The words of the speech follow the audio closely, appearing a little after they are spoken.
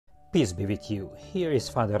Peace be with you. Here is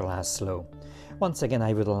Father Laszlo. Once again,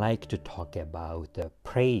 I would like to talk about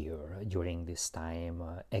prayer during this time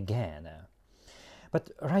again.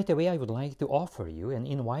 But right away, I would like to offer you and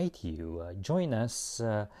invite you, join us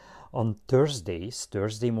on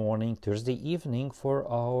Thursday morning, Thursday evening for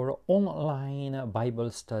our online Bible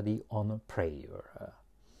study on prayer.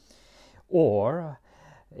 Or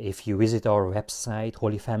if you visit our website,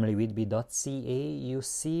 holyfamilywithme.ca, you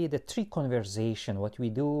see the three conversation, what we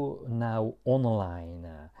do now online.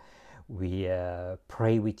 We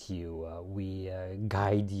pray with you, we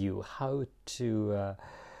guide you how to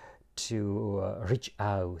reach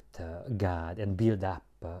out God and build up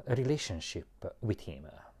a relationship with Him.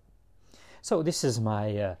 So this is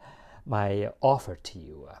my offer to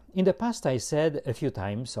you. In the past, I said a few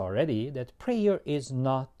times already that prayer is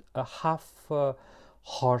not a half-hearted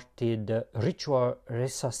ritual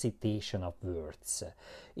resuscitation of words.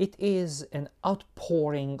 It is an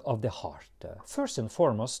outpouring of the heart. First and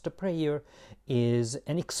foremost, prayer is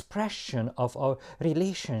an expression of our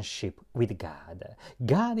relationship with God.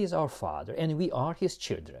 God is our Father and we are His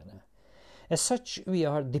children. As such, we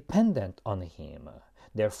are dependent on Him.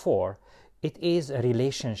 Therefore, it is a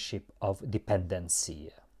relationship of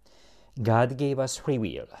dependency. God gave us free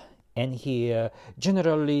will, and He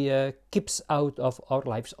generally keeps out of our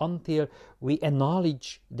lives until we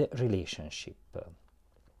acknowledge the relationship.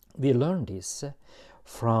 We learn this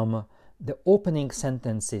from the opening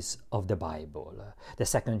sentences of the Bible. The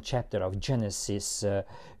second chapter of Genesis,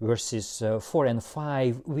 verses 4 and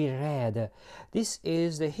 5, we read, "This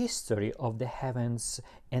is the history of the heavens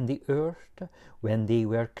and the earth when they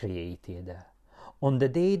were created. On the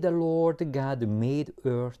day the Lord God made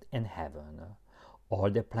earth and heaven.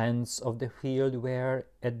 All the plants of the field were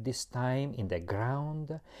at this time in the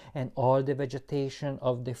ground, and all the vegetation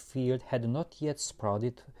of the field had not yet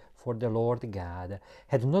sprouted, for the Lord God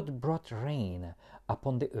had not brought rain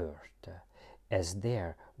upon the earth, as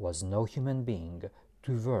there was no human being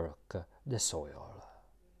to work the soil."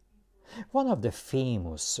 One of the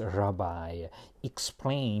famous rabbis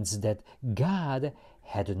explains that God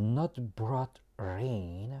had not brought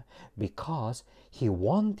rain because He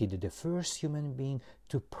wanted the first human being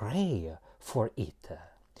to pray for it.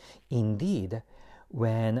 Indeed,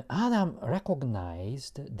 when Adam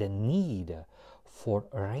recognized the need for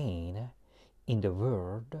rain in the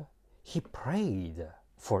world, he prayed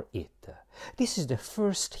for it. This is the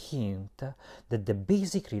first hint that the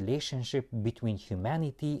basic relationship between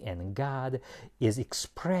humanity and God is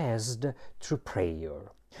expressed through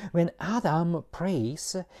prayer. When Adam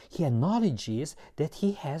prays, he acknowledges that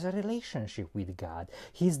he has a relationship with God.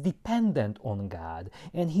 He is dependent on God,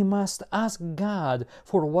 and he must ask God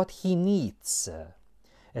for what he needs.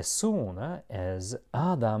 As soon as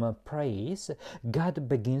Adam prays, God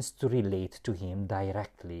begins to relate to him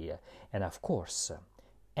directly and, of course,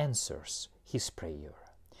 answers his prayer.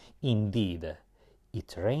 Indeed,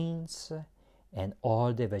 it rains and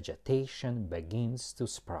all the vegetation begins to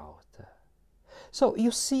sprout. So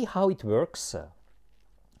you see how it works.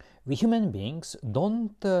 We human beings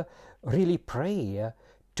don't really pray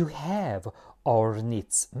to have our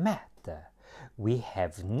needs met. We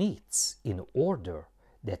have needs in order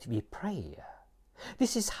that we pray.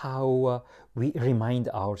 This is how we remind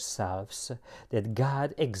ourselves that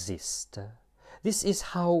God exists. This is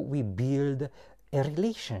how we build a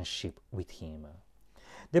relationship with Him.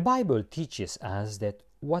 The Bible teaches us that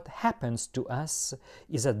what happens to us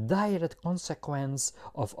is a direct consequence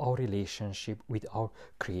of our relationship with our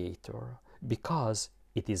Creator, because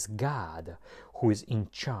it is God who is in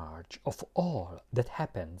charge of all that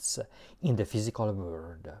happens in the physical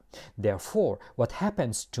world. Therefore, what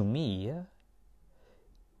happens to me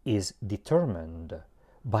is determined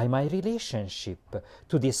by my relationship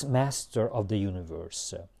to this Master of the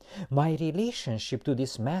universe. My relationship to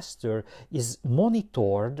this Master is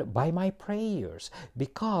monitored by my prayers,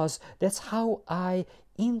 because that's how I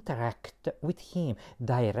interact with Him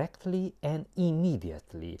directly and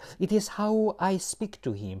immediately. It is how I speak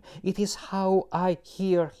to Him. It is how I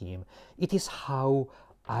hear Him. It is how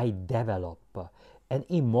I develop an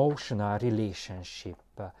emotional relationship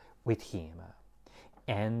with Him.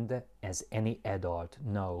 And as any adult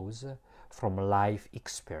knows from life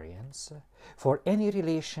experience, for any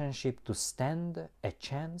relationship to stand a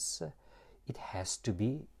chance, it has to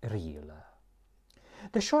be real.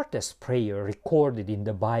 The shortest prayer recorded in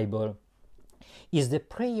the Bible is the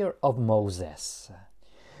prayer of Moses,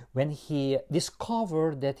 when he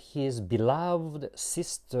discovered that his beloved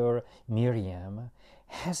sister Miriam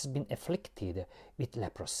has been afflicted with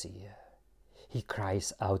leprosy. He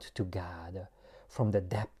cries out to God from the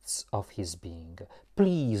depths of his being.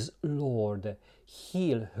 Please, Lord,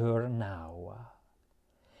 heal her now.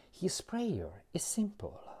 His prayer is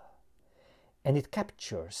simple, and it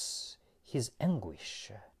captures his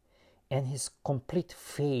anguish and his complete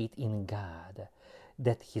faith in God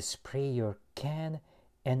that his prayer can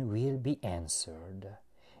and will be answered,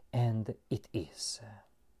 and it is.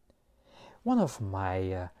 One of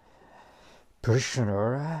my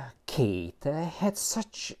parishioner, Kate, had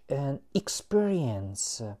such an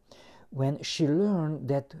experience when she learned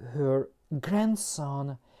that her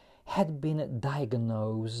grandson had been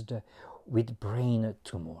diagnosed with brain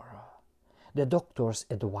tumor. The doctors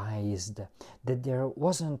advised that there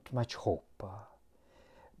wasn't much hope,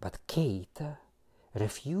 but Kate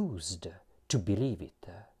refused to believe it.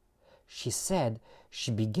 She said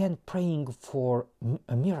she began praying for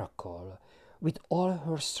a miracle with all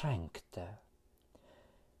her strength.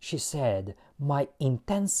 She said, "My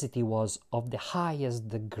intensity was of the highest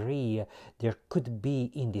degree there could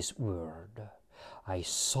be in this world. I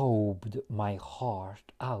sobbed my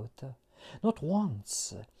heart out, not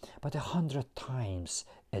once, but 100 times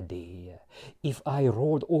a day. If I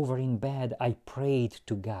rolled over in bed, I prayed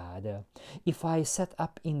to God. If I sat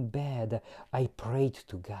up in bed, I prayed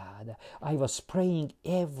to God. I was praying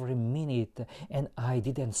every minute, and I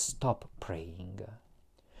didn't stop praying."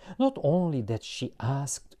 Not only that, she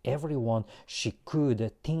asked everyone she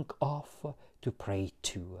could think of to pray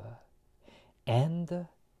to, and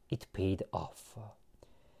it paid off.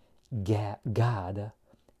 God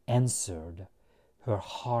answered her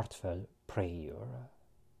heartfelt prayer.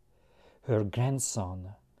 Her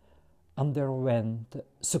grandson underwent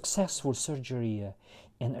successful surgery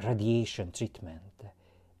and radiation treatment,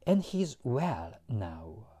 and he's well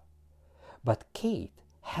now. But Kate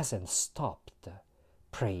hasn't stopped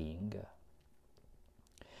praying.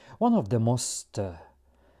 One of the most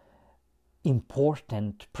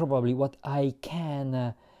important, probably what I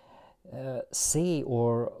can say,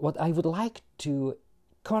 or what I would like to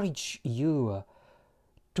encourage you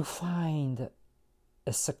to find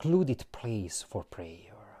a secluded place for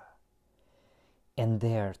prayer, and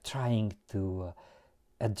there trying to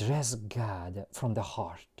address God from the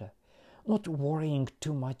heart, not worrying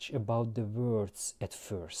too much about the words at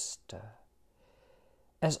first.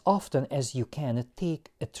 As often as you can,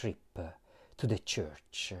 take a trip to the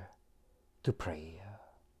church to pray.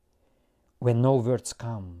 When no words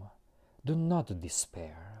come, do not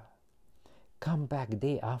despair. Come back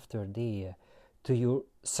day after day to your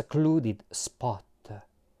secluded spot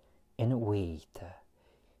and wait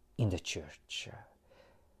in the church.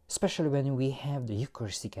 Especially when we have the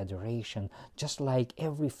Eucharistic adoration, just like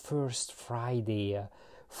every first Friday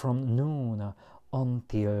from noon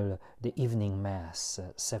until the evening Mass,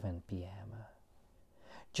 7 p.m.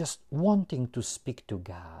 Just wanting to speak to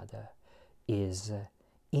God is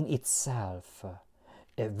in itself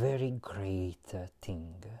a very great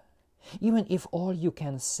thing. Even if all you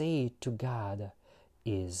can say to God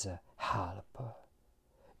is help,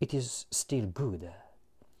 it is still good.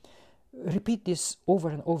 Repeat this over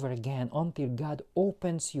and over again until God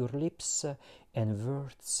opens your lips and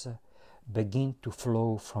words begin to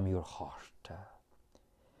flow from your heart.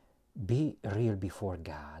 Be real before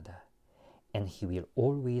God, and He will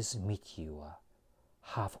always meet you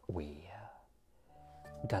halfway.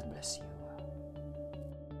 God bless you.